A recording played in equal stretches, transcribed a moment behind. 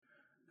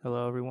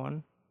Hello,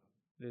 everyone.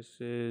 This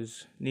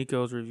is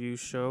Nico's review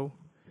show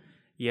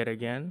yet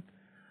again.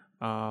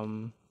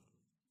 Um,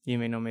 you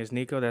may know me as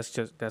Nico. That's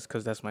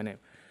because that's my name.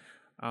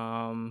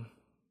 Um,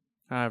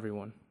 Hi,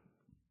 everyone.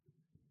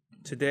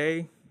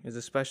 Today is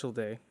a special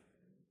day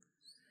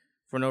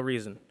for no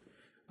reason.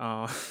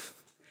 Uh,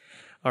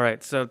 all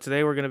right. So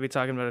today we're gonna be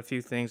talking about a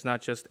few things,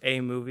 not just a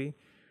movie.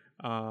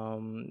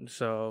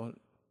 So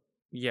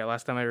yeah,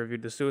 last time I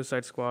reviewed the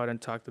Suicide Squad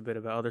and talked a bit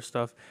about other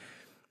stuff.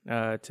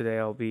 Today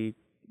I'll be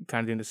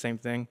kind of doing the same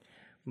thing.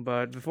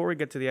 But before we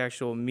get to the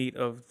actual meat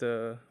of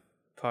the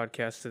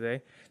podcast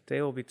today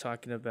we'll be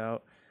talking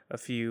about a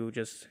few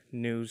just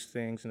news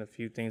things and a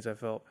few things I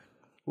felt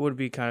would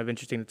be kind of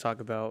interesting to talk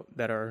about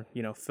that are,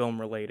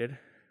 film related.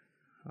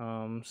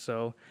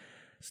 So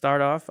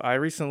start off, I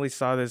recently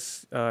saw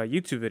this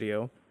YouTube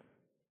video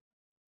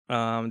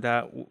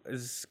that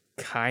is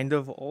kind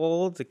of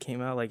old. It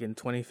came out like in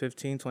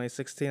 2015,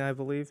 2016, I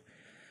believe.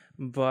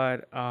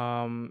 But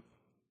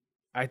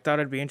I thought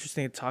it'd be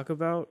interesting to talk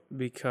about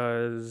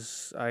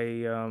because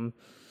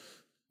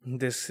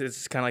this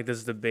is kind of like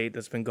this debate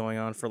that's been going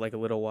on for like a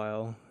little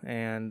while,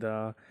 and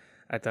I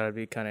thought it'd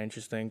be kind of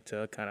interesting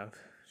to kind of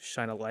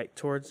shine a light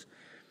towards.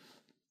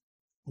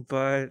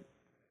 But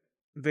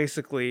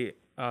basically,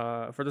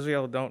 for those of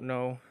y'all who don't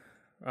know,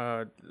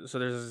 so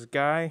there's this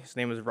guy. His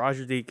name is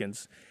Roger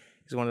Deakins.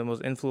 He's one of the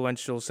most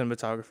influential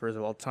cinematographers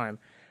of all time.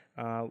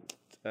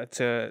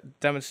 To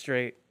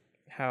demonstrate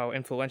how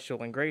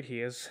influential and great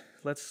he is,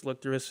 let's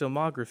look through his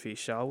filmography,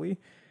 shall we?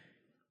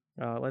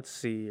 Let's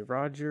see.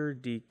 Roger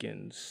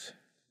Deakins.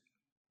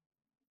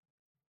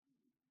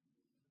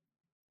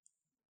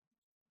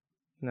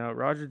 Now,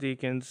 Roger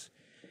Deakins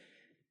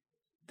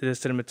did a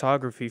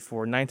cinematography for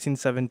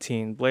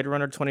 1917, Blade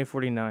Runner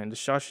 2049, The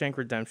Shawshank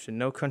Redemption,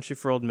 No Country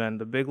for Old Men,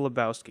 The Big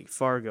Lebowski,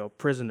 Fargo,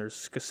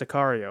 Prisoners,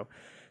 Sicario,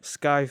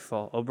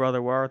 Skyfall, Oh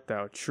Brother Where Art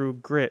Thou, True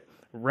Grit,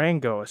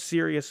 Rango, A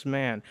Serious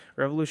Man,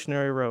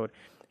 Revolutionary Road.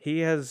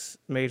 He has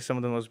made some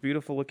of the most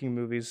beautiful looking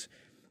movies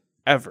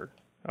ever.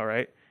 All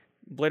right.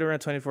 Blade Runner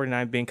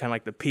 2049 being kind of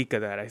like the peak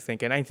of that, I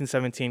think. And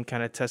 1917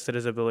 kind of tested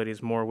his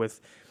abilities more with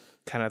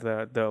kind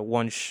of the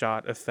one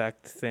shot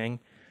effect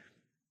thing.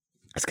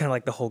 It's kind of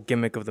like the whole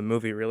gimmick of the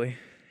movie, really.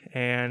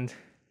 And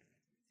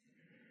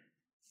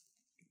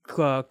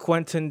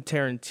Quentin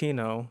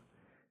Tarantino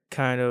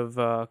kind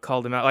of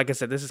called him out. Like I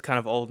said, this is kind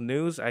of old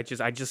news. I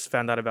just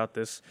found out about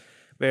this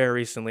very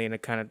recently, and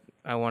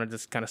I wanted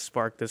to kind of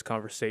spark this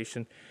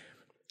conversation.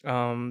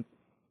 Um,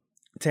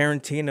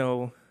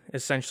 Tarantino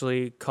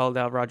essentially called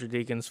out Roger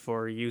Deakins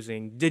for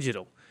using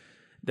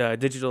the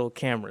digital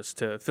cameras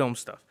to film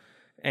stuff.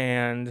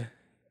 And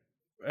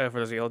for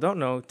those of you who don't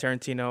know,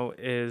 Tarantino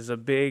is a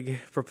big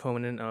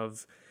proponent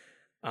of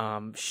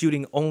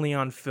shooting only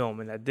on film,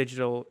 and that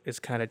digital is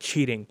kind of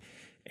cheating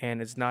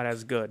and it's not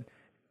as good.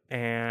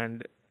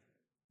 And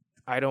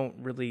I don't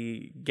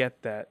really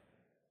get that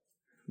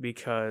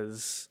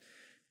because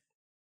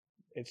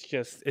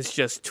it's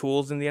just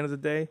tools in the end of the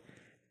day,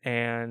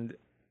 and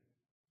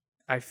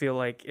I feel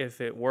like if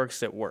it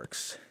works, it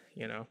works,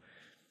 you know.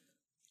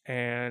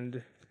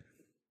 And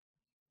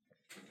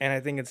I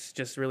think it's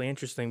just really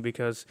interesting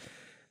because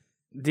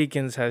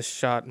Deakins has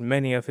shot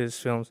many of his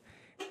films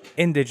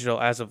in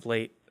digital as of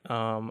late.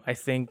 I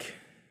think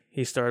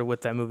he started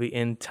with that movie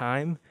In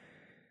Time,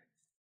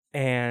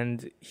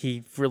 and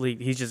he's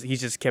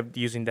just kept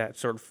using that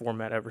sort of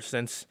format ever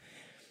since.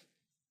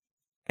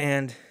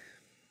 And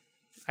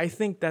I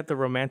think that the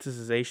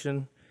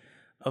romanticization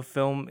of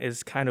film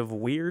is kind of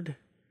weird.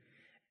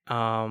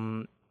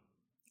 Um,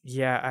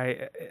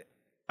 yeah,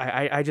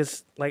 I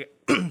just like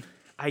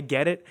I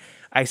get it.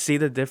 I see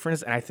the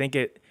difference, and I think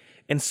it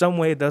in some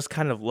way it does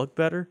kind of look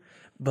better.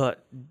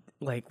 But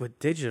like with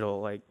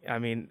digital, like I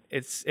mean,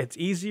 it's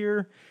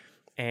easier,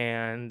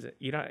 and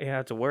you don't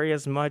have to worry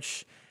as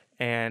much,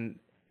 and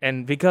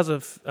because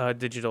of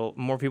digital,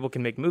 more people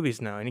can make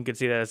movies now, and you can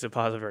see that as a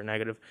positive or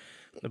negative.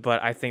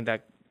 But I think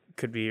that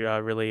could be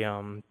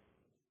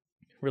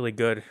really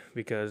good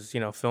because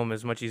film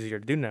is much easier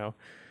to do now,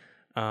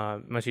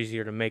 much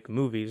easier to make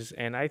movies,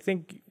 and I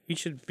think we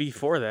should be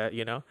for that.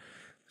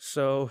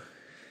 So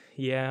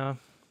yeah,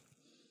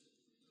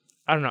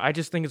 I don't know. I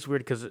just think it's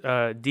weird because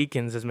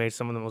Deakins has made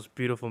some of the most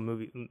beautiful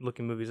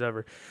looking movies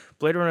ever.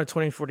 Blade Runner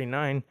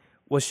 2049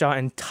 was shot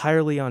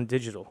entirely on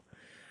digital,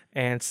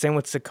 and same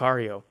with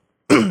Sicario.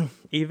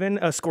 Even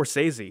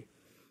Scorsese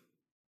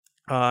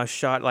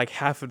shot like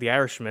half of The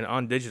Irishman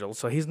on digital,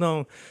 so he's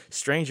no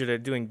stranger to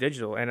doing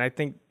digital. And I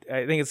think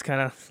it's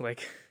kind of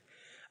like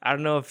I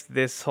don't know if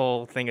this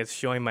whole thing is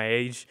showing my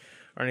age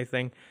or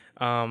anything,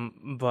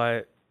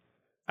 but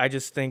I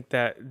just think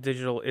that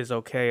digital is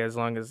okay as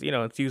long as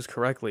it's used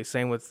correctly.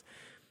 Same with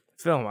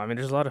film. I mean,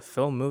 there's a lot of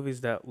film movies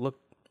that look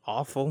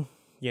awful.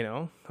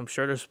 I'm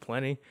sure there's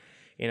plenty.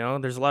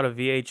 There's a lot of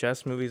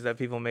VHS movies that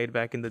people made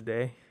back in the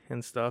day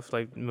and stuff,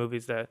 like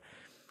movies that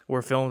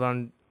were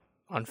filmed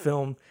on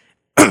film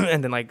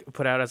and then like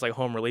put out as like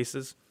home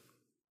releases.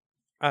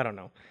 I don't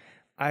know.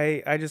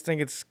 I just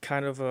think it's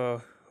kind of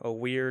a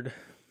weird.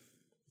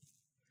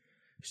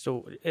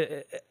 So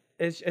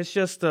it's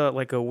just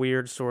like a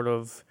weird sort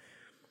of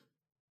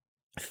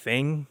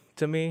thing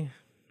to me,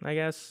 I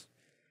guess.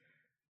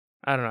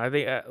 I don't know. I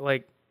think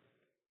like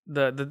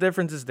the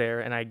difference is there,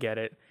 and I get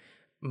it,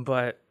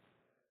 but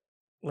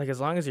like as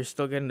long as you're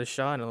still getting the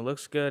shot and it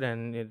looks good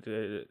and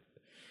it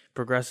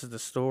progresses the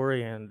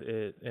story and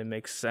it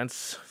makes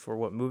sense for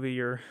what movie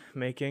you're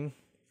making,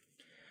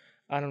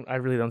 I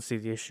really don't see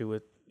the issue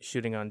with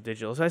shooting on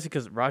digital, especially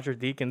because Roger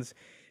Deakins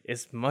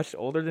is much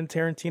older than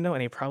Tarantino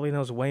and he probably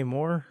knows way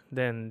more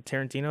than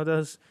Tarantino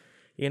does.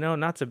 You know,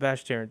 not to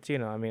bash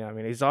Tarantino. I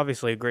mean, he's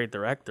obviously a great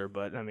director,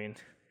 but I mean,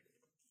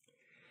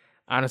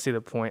 I don't see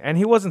the point. And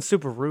he wasn't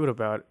super rude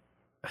about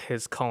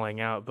his calling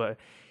out, but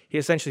he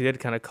essentially did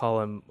kind of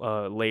call him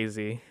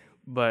lazy.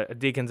 But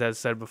Deakins has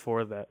said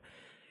before that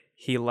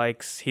he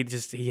hates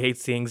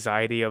the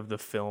anxiety of the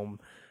film,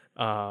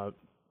 uh,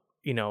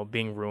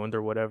 being ruined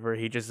or whatever.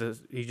 He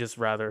just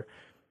rather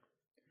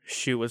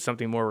shoot with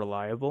something more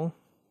reliable,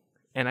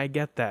 and I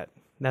get that.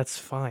 That's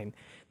fine.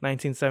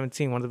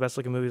 1917, one of the best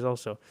looking movies,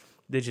 also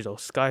digital.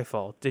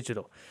 Skyfall,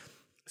 digital.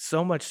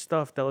 So much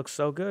stuff that looks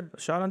so good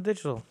shot on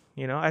digital.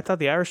 I thought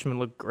The Irishman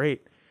looked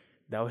great.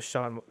 That was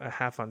shot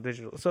half on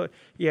digital. So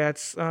yeah,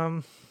 it's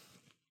for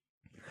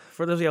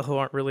those of you who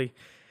aren't really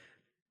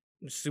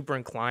super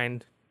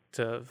inclined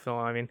to film.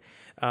 I mean,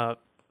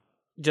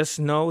 just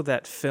know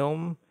that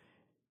film,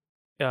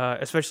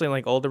 especially in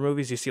like older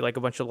movies, you see like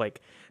a bunch of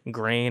like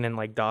grain and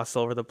like dots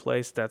all over the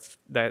place. That's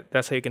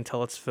how you can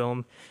tell it's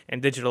film.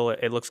 And digital,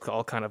 it looks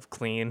all kind of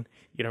clean.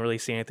 You don't really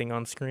see anything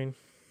on screen.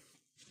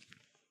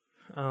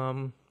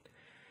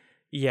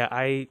 Yeah,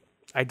 I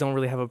don't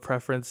really have a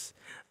preference.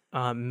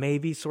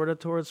 Maybe sort of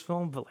towards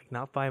film, but like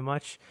not by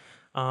much.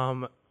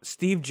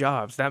 Steve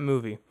Jobs, that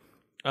movie.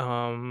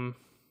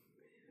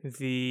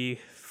 The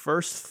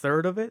first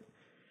third of it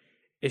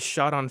is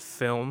shot on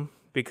film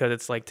because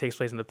it's like takes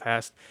place in the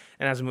past,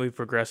 and as the movie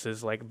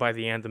progresses, like by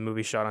the end, the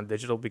movie's shot on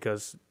digital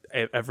because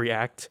every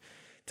act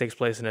takes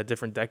place in a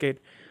different decade.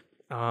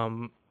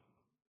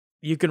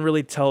 You can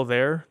really tell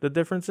there the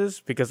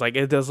differences because like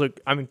it does look.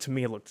 I mean, to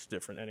me, it looks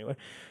different anyway.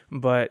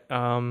 But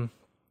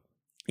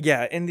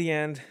yeah, in the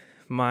end,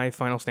 my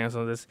final stance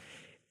on this,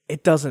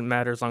 it doesn't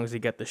matter as long as you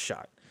get the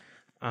shot.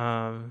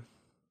 And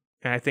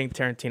I think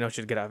Tarantino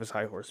should get off his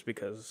high horse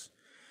because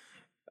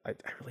I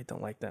really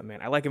don't like that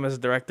man. I like him as a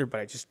director,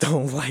 but I just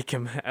don't like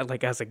him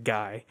like as a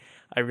guy.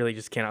 I really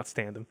just cannot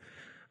stand him.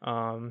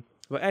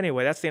 But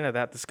anyway, that's the end of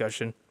that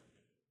discussion.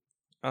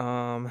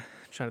 Trying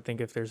to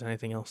think if there's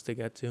anything else to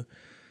get to.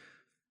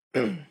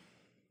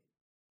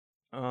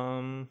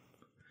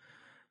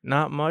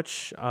 Not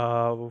much.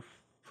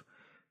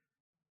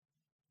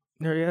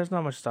 There's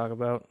not much to talk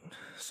about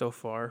so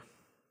far.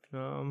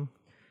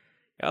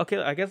 Okay,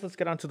 I guess let's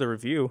get on to the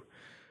review.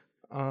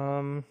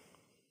 The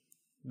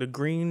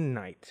Green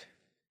Knight.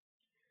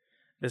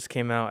 This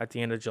came out at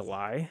the end of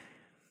July,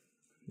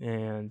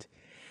 and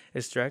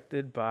it's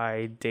directed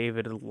by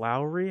David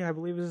Lowery, I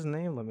believe is his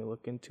name. Let me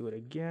look into it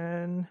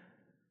again.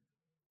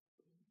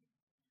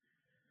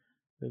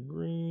 The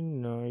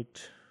Green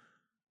Knight.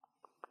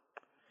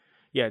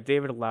 Yeah,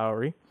 David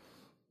Lowery,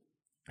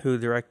 who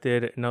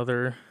directed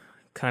another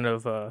kind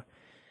of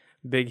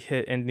big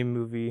hit indie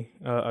movie,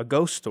 A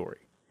Ghost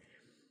Story.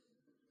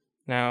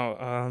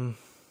 Now,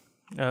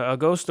 A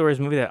Ghost Story is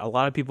a movie that a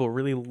lot of people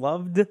really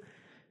loved,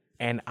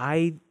 and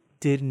I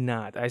did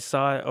not. I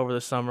saw it over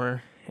the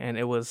summer, and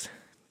it was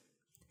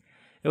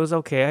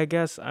okay, I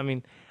guess. I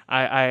mean,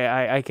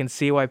 I can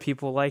see why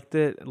people liked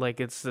it. Like,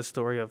 it's the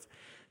story of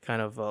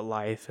kind of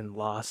life and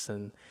loss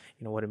and,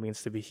 what it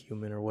means to be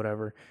human or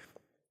whatever.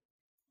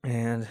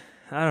 And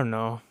I don't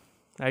know.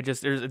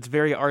 It's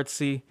very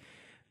artsy,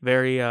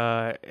 very,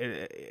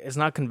 it's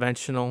not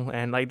conventional,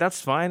 and, like,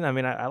 that's fine. I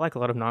mean, I like a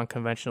lot of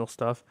non-conventional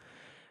stuff.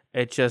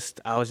 I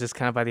was just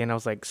kind of by the end, I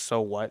was like,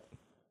 so what?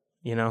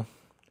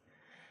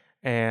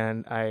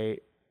 And I,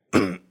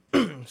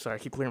 sorry, I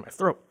keep clearing my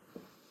throat.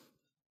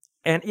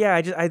 And yeah,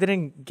 I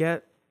didn't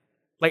get,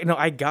 like, no,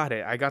 I got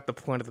it. I got the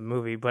point of the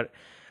movie, but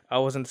I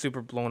wasn't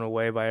super blown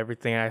away by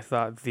everything. I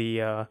thought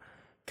the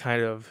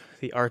kind of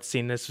the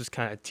artsiness was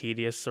kind of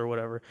tedious or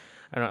whatever.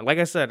 I don't know. Like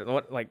I said,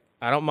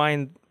 I don't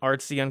mind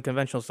artsy,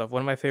 unconventional stuff.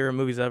 One of my favorite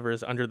movies ever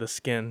is Under the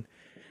Skin,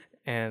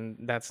 and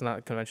that's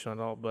not conventional at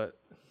all. But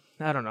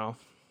I don't know.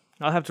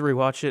 I'll have to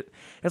rewatch it.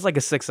 It's like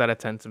a 6 out of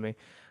 10 to me.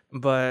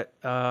 But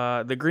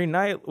The Green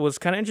Knight was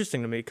kind of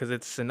interesting to me because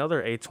it's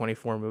another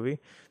A24 movie.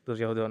 Those of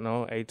y'all who don't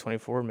know,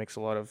 A24 makes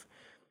a lot of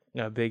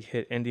big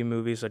hit indie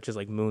movies such as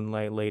like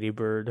Moonlight, Lady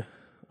Bird,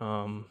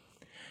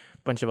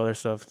 bunch of other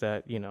stuff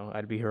that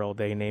I'd be here all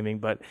day naming.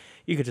 But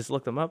you could just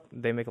look them up.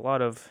 They make a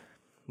lot of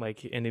like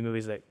indie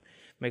movies that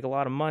make a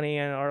lot of money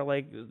and are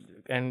like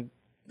and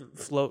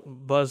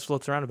buzz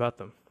floats around about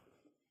them.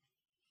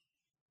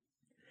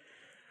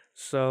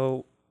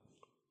 So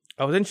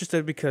I was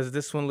interested because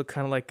this one looked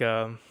kind of like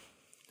a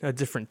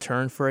different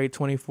turn for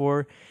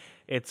A24.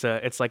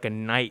 It's like a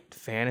night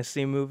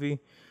fantasy movie,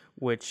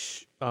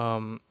 which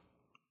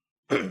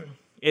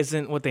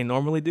isn't what they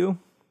normally do.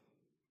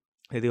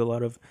 They do a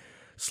lot of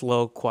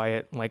slow,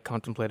 quiet, like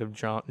contemplative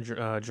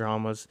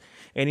dramas.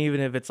 And even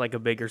if it's like a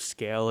bigger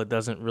scale, it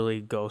doesn't really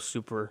go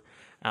super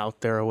out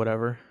there or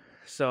whatever.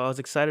 So I was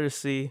excited to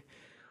see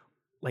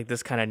like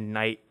this kind of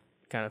night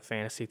kind of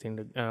fantasy thing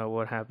to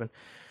what happened.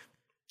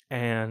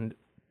 And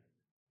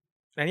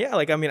and yeah,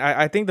 like I mean,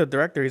 I think the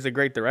director, he's a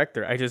great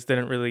director. I just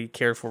didn't really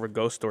care for a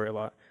ghost story a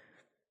lot.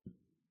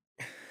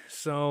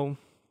 So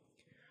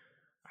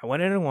I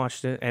went in and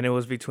watched it, and it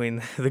was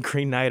between the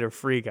Green Knight or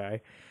Free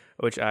Guy,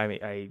 which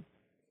I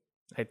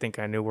think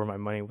I knew where my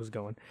money was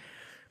going.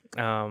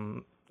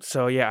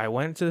 So yeah, I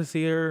went to the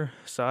theater,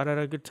 saw it at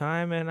a good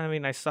time, and I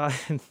mean, I saw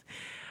it,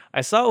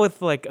 I saw it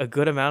with like a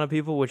good amount of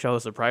people, which I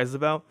was surprised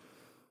about,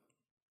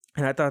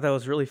 and I thought that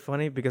was really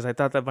funny because I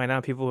thought that by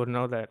now people would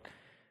know that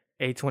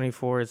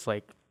A24 is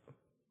like,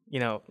 you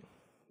know,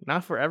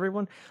 not for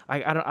everyone.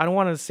 I don't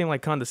want to seem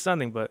like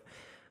condescending, but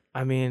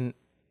I mean,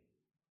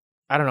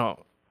 I don't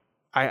know.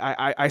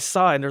 I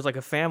saw it and there's like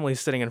a family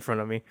sitting in front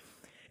of me.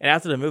 And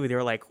after the movie, they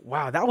were like,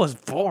 "Wow, that was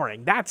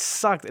boring. That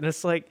sucked." And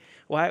it's like,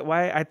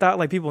 why? I thought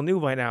like people knew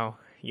by now,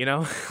 you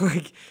know,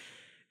 like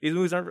these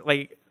movies aren't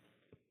like,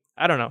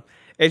 I don't know.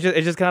 It's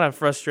just kind of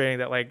frustrating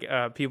that like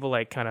people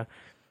like kind of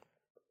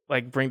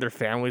like bring their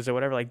families or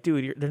whatever. Like,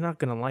 dude, they're not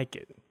gonna like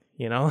it,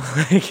 you know.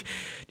 Like,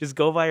 just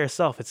go by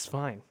yourself. It's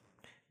fine.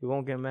 We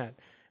won't get mad.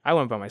 I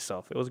went by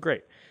myself. It was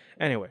great.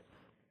 Anyway,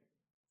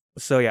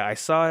 so yeah, I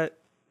saw it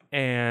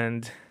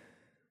and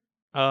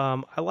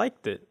I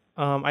liked it.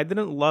 I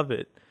didn't love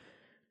it.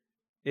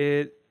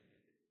 It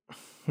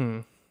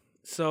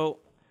so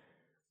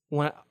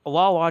when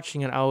while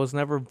watching it, I was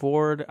never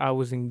bored. I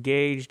was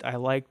engaged. I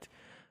liked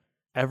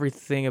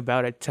everything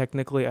about it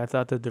technically. I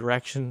thought the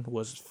direction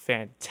was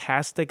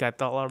fantastic. I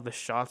thought a lot of the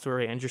shots were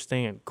very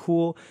interesting and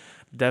cool.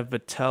 Dev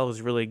Patel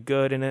is really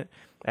good in it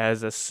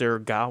as a Sir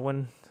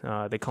Gawain.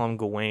 They call him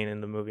Gawain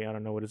in the movie. I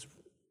don't know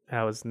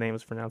how his name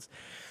is pronounced.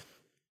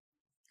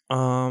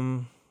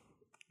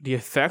 The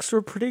effects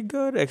were pretty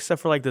good,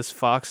 except for like this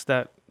fox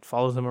that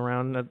follows him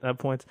around at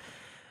points.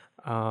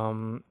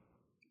 Um,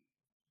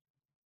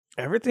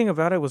 Everything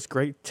about it was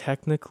great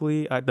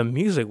technically. The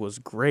music was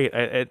great.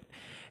 It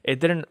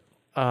didn't.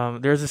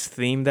 There's this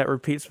theme that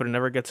repeats, but it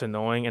never gets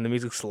annoying, and the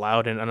music's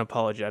loud and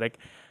unapologetic.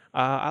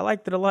 I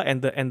liked it a lot,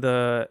 and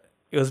the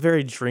it was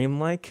very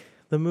dreamlike,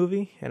 the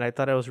movie, and I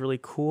thought it was really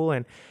cool,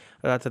 and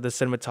I thought that the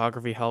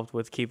cinematography helped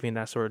with keeping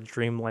that sort of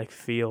dreamlike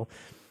feel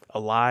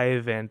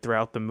alive and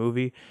throughout the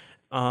movie.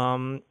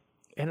 Um,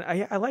 and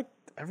I like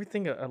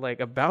everything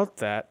like about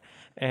that.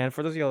 And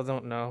for those of y'all who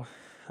don't know,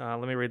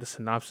 let me read the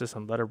synopsis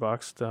on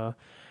Letterboxd.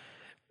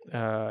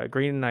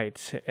 Green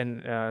Knight,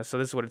 and so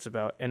this is what it's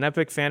about: an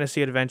epic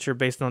fantasy adventure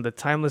based on the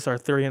timeless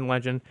Arthurian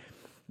legend.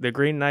 The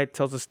Green Knight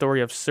tells the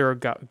story of Sir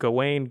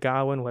Gawain,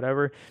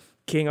 whatever,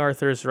 King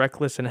Arthur's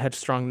reckless and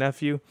headstrong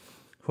nephew,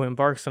 who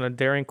embarks on a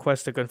daring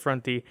quest to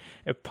confront the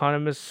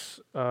eponymous.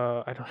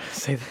 I don't know how to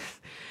say that.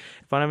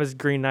 Eponymous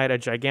Green Knight, a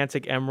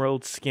gigantic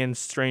emerald-skinned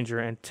stranger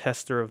and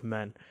tester of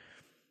men.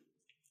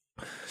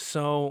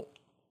 So,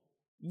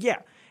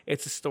 yeah,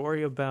 it's a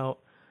story about,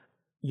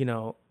 you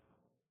know,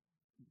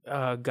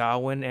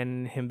 Gawain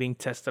and him being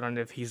tested on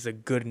if he's a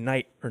good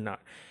knight or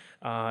not.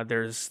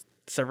 There's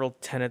several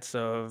tenets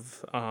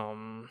of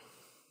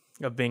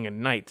being a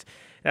knight.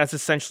 That's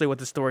essentially what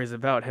the story is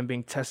about: him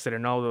being tested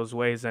in all those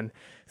ways and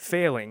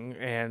failing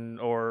and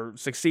or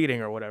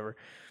succeeding or whatever.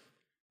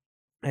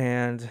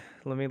 And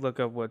let me look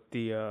up what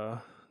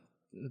the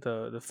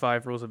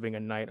 5 rules of being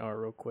a knight are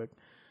real quick.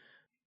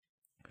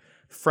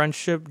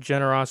 Friendship,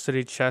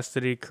 generosity,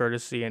 chastity,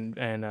 courtesy, and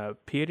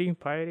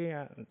piety.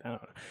 I don't know.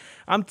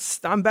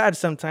 I'm bad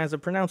sometimes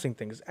at pronouncing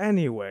things.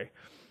 Anyway,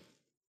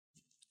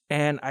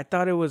 and I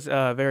thought it was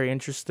very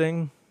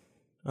interesting,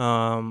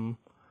 the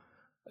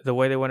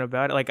way they went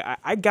about it. Like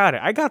I got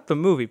it. I got the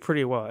movie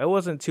pretty well. It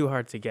wasn't too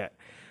hard to get.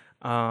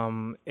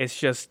 It's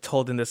just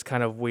told in this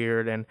kind of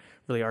weird and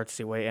really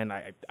artsy way, and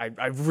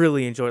I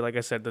really enjoyed, like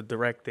I said, the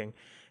directing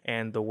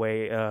and the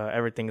way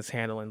everything is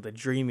handled and the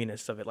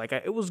dreaminess of it. Like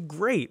it was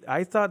great.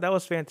 I thought that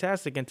was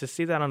fantastic, and to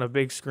see that on a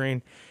big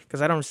screen,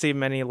 because I don't see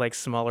many like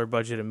smaller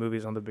budgeted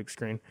movies on the big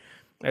screen.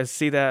 I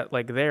see that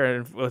like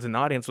there with an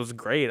audience was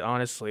great.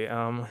 Honestly,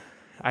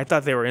 I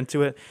thought they were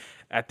into it.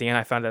 At the end,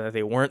 I found out that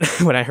they weren't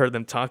when I heard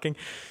them talking.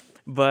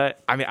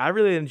 But I mean, I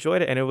really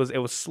enjoyed it, and it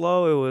was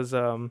slow. It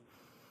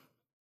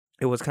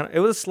was kind of, it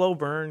was a slow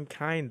burn,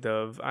 kind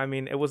of. I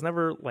mean, it was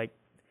never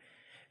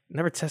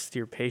tested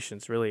your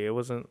patience, really. It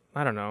wasn't,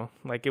 I don't know.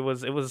 Like it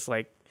was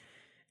like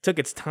took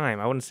its time.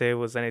 I wouldn't say it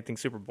was anything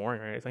super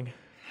boring or anything.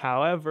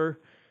 However,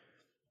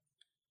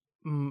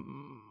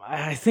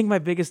 I think my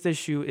biggest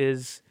issue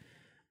is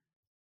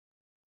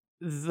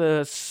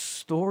the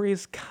story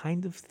is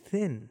kind of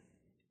thin.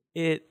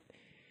 It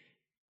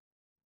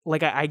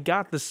like I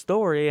got the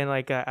story, and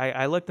like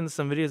I looked into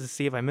some videos to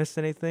see if I missed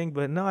anything,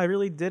 but no, I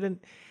really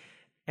didn't.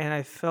 And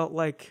I felt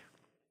like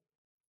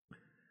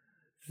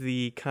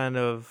the kind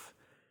of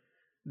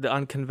the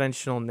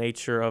unconventional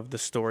nature of the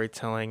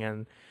storytelling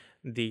and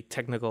the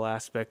technical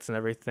aspects and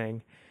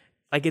everything,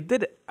 like it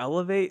did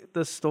elevate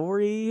the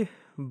story,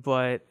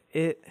 but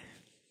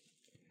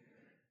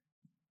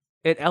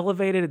it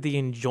elevated the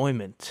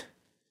enjoyment,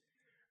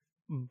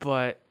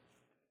 but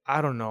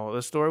I don't know.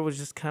 The story was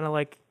just kind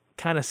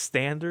of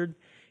standard,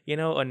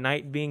 a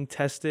knight being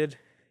tested,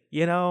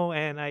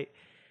 and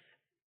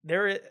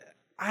there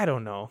I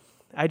don't know.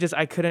 I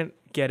couldn't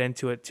get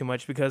into it too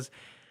much because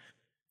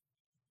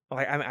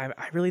like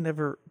I really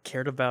never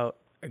cared about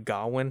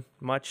Gawain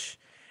much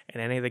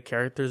and any of the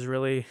characters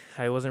really.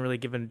 I wasn't really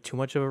given too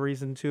much of a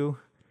reason to.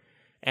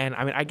 And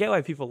I mean, I get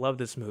why people love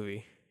this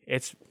movie.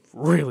 It's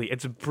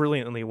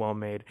brilliantly well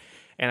made,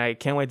 and I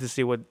can't wait to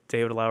see what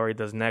David Lowery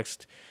does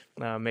next.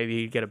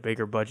 Maybe he'd get a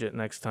bigger budget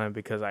next time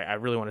because I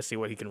really want to see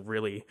what he can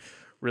really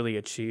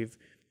achieve.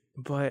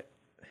 But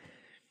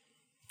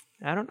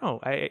I don't know.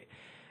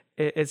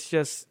 It's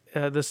just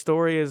the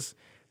story is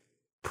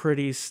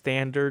pretty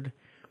standard,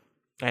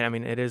 and I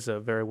mean it is a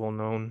very well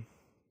known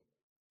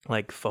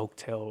like folk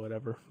tale or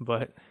whatever.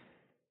 But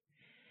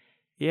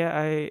yeah,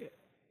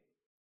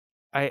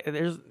 I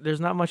there's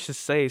not much to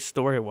say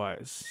story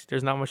wise.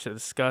 There's not much to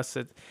discuss.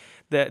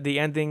 The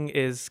ending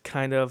is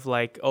kind of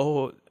like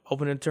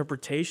open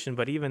interpretation,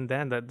 but even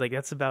then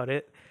that's about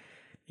it,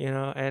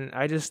 And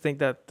I just think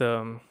that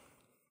the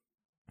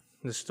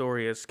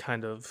story is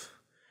kind of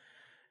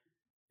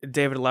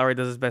David Lowery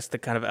does his best to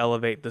kind of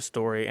elevate the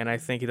story, and I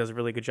think he does a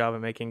really good job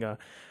of making a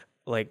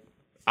like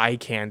eye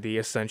candy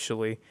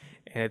essentially,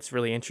 and it's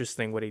really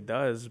interesting what he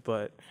does.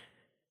 But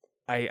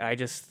I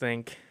just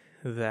think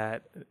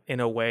that in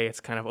a way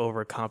it's kind of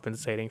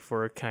overcompensating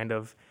for a kind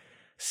of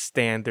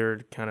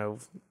standard kind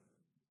of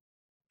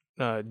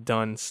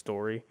done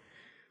story.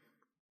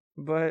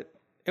 But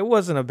it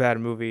wasn't a bad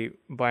movie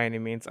by any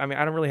means. I mean,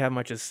 I don't really have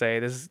much to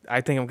say.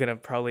 I think I'm gonna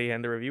probably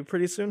end the review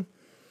pretty soon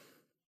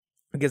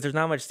because there's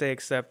not much to say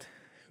except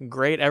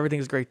great.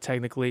 Everything's great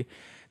technically.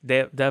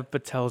 Dev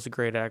Patel is a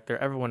great actor.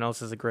 Everyone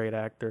else is a great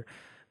actor.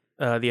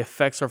 The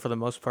effects are for the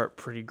most part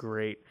pretty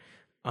great.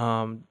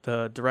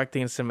 The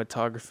directing and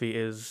cinematography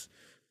is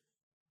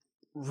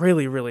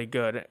really, really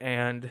good,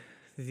 and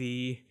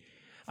the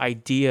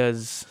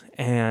ideas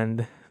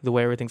and the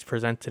way everything's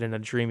presented in a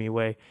dreamy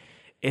way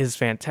is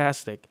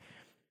fantastic.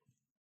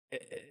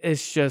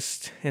 It's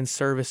just in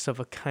service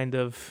of a kind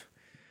of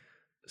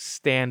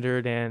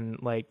standard and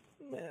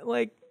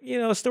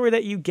a story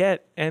that you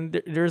get,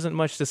 and there isn't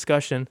much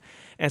discussion,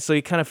 and so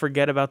you kind of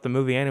forget about the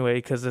movie anyway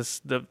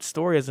because the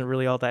story isn't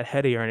really all that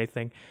heady or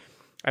anything.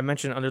 I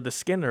mentioned Under the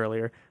Skin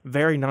earlier,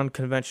 very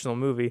non-conventional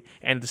movie,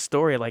 and the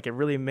story, it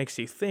really makes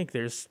you think.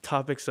 There's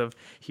topics of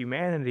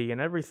humanity and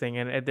everything,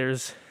 and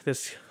there's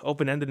this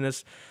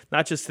open-endedness,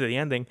 not just to the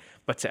ending,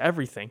 but to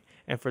everything.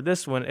 And for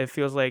this one, it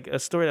feels like a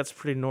story that's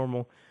pretty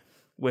normal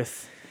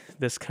with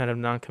this kind of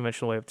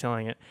non-conventional way of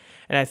telling it.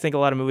 And I think a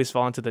lot of movies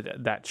fall into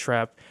that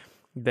trap.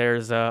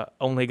 There's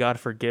Only God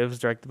Forgives,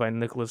 directed by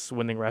Nicholas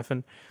Winding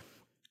Refn.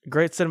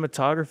 Great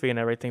cinematography and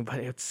everything, but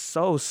it's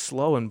so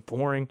slow and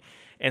boring.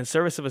 In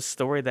service of a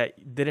story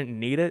that didn't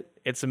need it,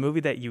 it's a movie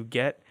that you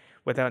get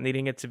without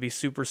needing it to be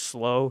super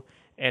slow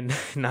and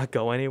not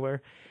go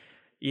anywhere.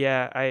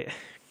 Yeah,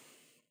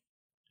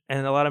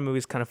 and a lot of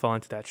movies kind of fall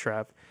into that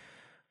trap.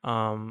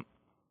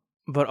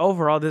 But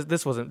overall,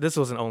 this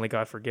wasn't Only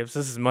God Forgives.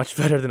 This is much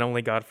better than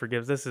Only God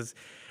Forgives. This is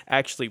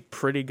actually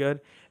pretty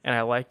good, and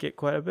I like it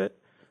quite a bit.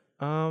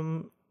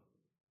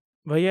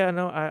 But yeah,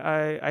 no,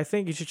 I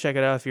think you should check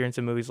it out if you're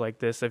into movies like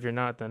this. If you're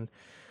not, then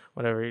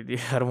whatever.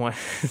 I don't want.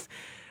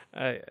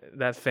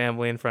 That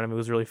family in front of me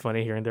was really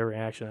funny hearing their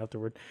reaction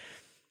afterward.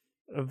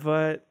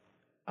 But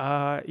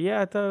yeah,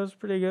 I thought it was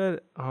pretty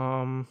good.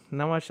 Not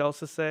much else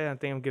to say. I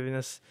think I'm giving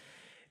this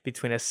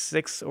between a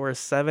 6 or a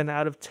 7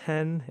 out of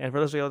 10. And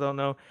for those of you who don't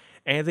know,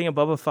 anything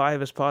above a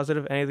 5 is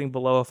positive, anything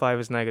below a 5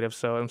 is negative.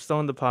 So I'm still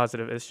in the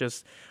positive. It's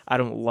just I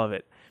don't love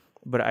it.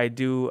 But I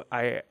don't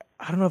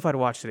know if I'd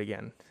watch it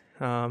again.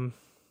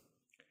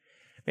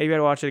 Maybe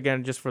I'd watch it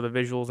again just for the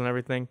visuals and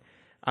everything.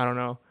 I don't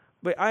know.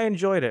 But I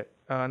enjoyed it.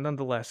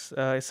 Nonetheless,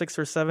 6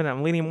 or 7.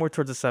 I'm leaning more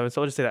towards a 7,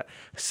 so I'll just say that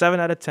 7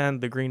 out of 10.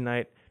 The Green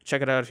Knight.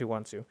 Check it out if you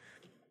want to.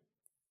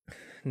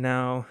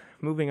 Now,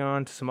 moving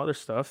on to some other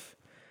stuff.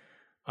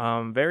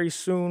 Very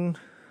soon,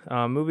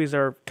 movies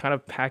are kind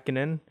of packing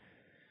in,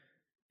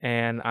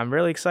 and I'm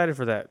really excited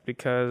for that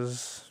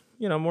because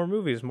more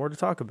movies, more to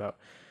talk about.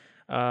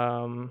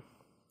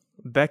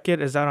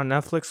 Beckett is out on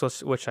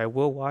Netflix, which I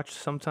will watch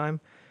sometime.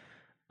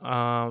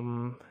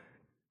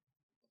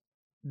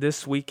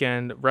 This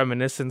weekend,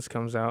 Reminiscence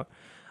comes out.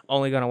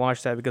 Only gonna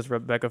watch that because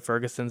Rebecca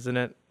Ferguson's in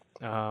it.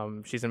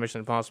 She's in Mission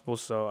Impossible,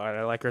 so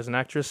I like her as an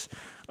actress.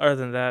 Other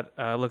than that,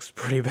 it looks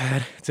pretty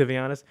bad, to be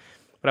honest.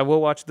 But I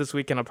will watch it this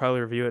weekend. I'll probably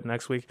review it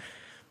next week.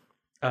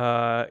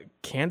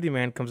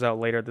 Candyman comes out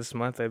later this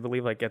month, I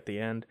believe, at the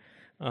end.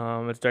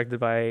 It's directed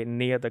by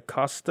Nia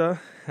DaCosta.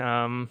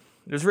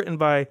 It was written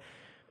by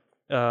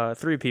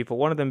 3 people.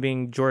 One of them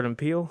being Jordan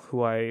Peele,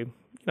 who I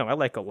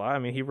like a lot. I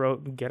mean, he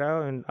wrote Get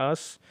Out and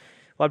Us.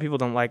 A lot of people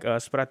don't like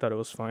Us, but I thought it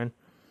was fine.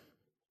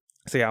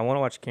 So yeah, I want to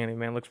watch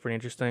Candyman. Looks pretty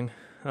interesting.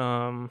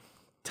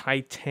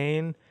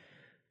 Titane,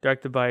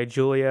 directed by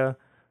Julia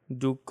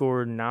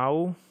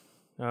Ducournau,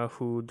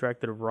 who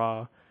directed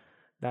Raw.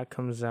 That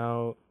comes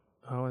out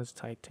When does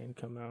Titan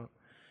come out?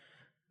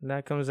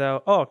 That comes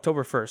out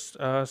October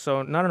 1st.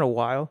 So not in a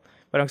while,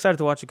 but I'm excited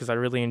to watch it because I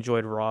really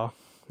enjoyed Raw,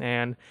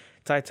 and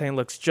Titan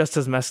looks just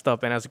as messed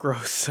up and as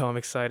gross. So I'm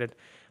excited.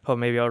 Hope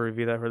maybe I'll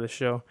review that for the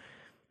show.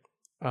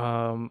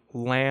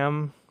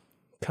 Lamb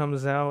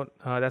comes out.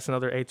 That's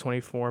another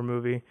A24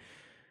 movie.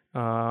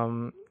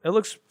 It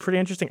looks pretty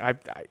interesting.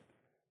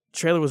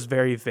 Trailer was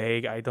very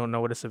vague. I don't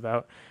know what it's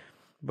about,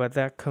 but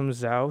that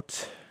comes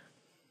out.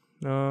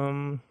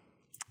 Comes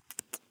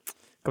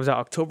out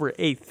October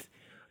 8th,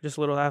 just a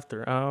little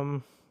after.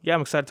 Yeah,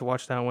 I'm excited to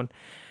watch that one.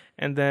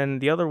 And then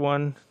the other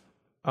one,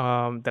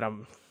 that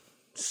I'm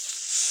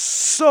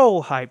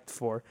so hyped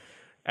for.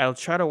 I'll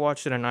try to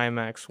watch it in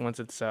IMAX once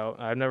it's out.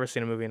 I've never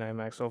seen a movie in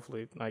IMAX.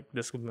 Hopefully, like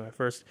this will be my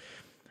first.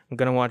 I'm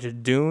gonna watch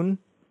Dune,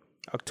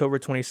 October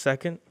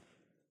 22nd.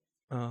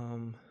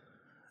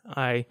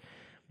 I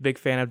big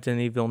fan of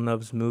Denis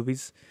Villeneuve's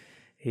movies.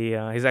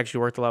 He's actually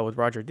worked a lot with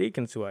Roger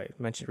Deakins, who I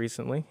mentioned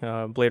recently,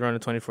 Blade Runner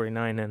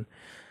 2049 and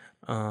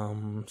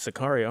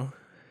Sicario.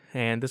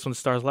 And this one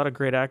stars a lot of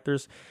great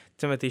actors.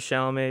 Timothée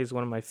Chalamet is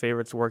one of my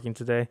favorites working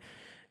today.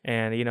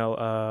 And,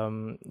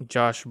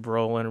 Josh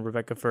Brolin,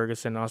 Rebecca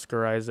Ferguson,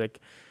 Oscar Isaac,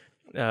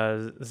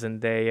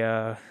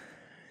 Zendaya,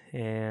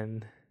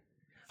 and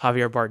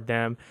Javier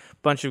Bardem.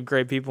 Bunch of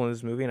great people in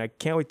this movie, and I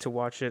can't wait to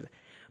watch it.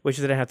 Wish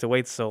I didn't have to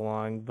wait so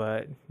long,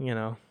 but,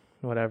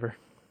 whatever.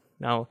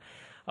 Now,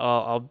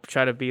 I'll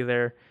try to be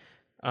there.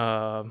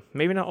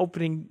 Maybe not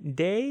opening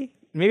day.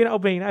 Maybe not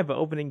opening night, but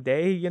opening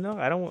day.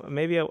 I don't.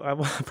 Maybe I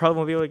probably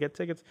won't be able to get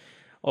tickets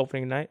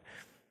opening night.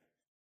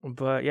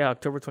 But yeah,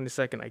 October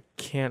 22nd. I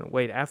can't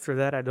wait. After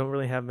that, I don't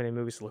really have many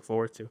movies to look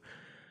forward to.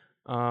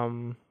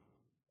 I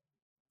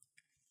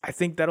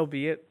think that'll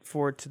be it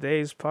for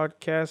today's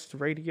podcast,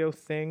 radio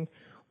thing,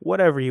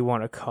 whatever you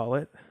want to call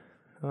it.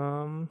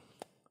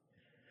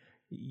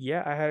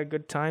 Yeah, I had a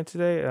good time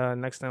today.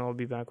 Next time I'll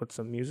be back with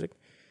some music.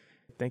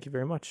 Thank you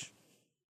very much.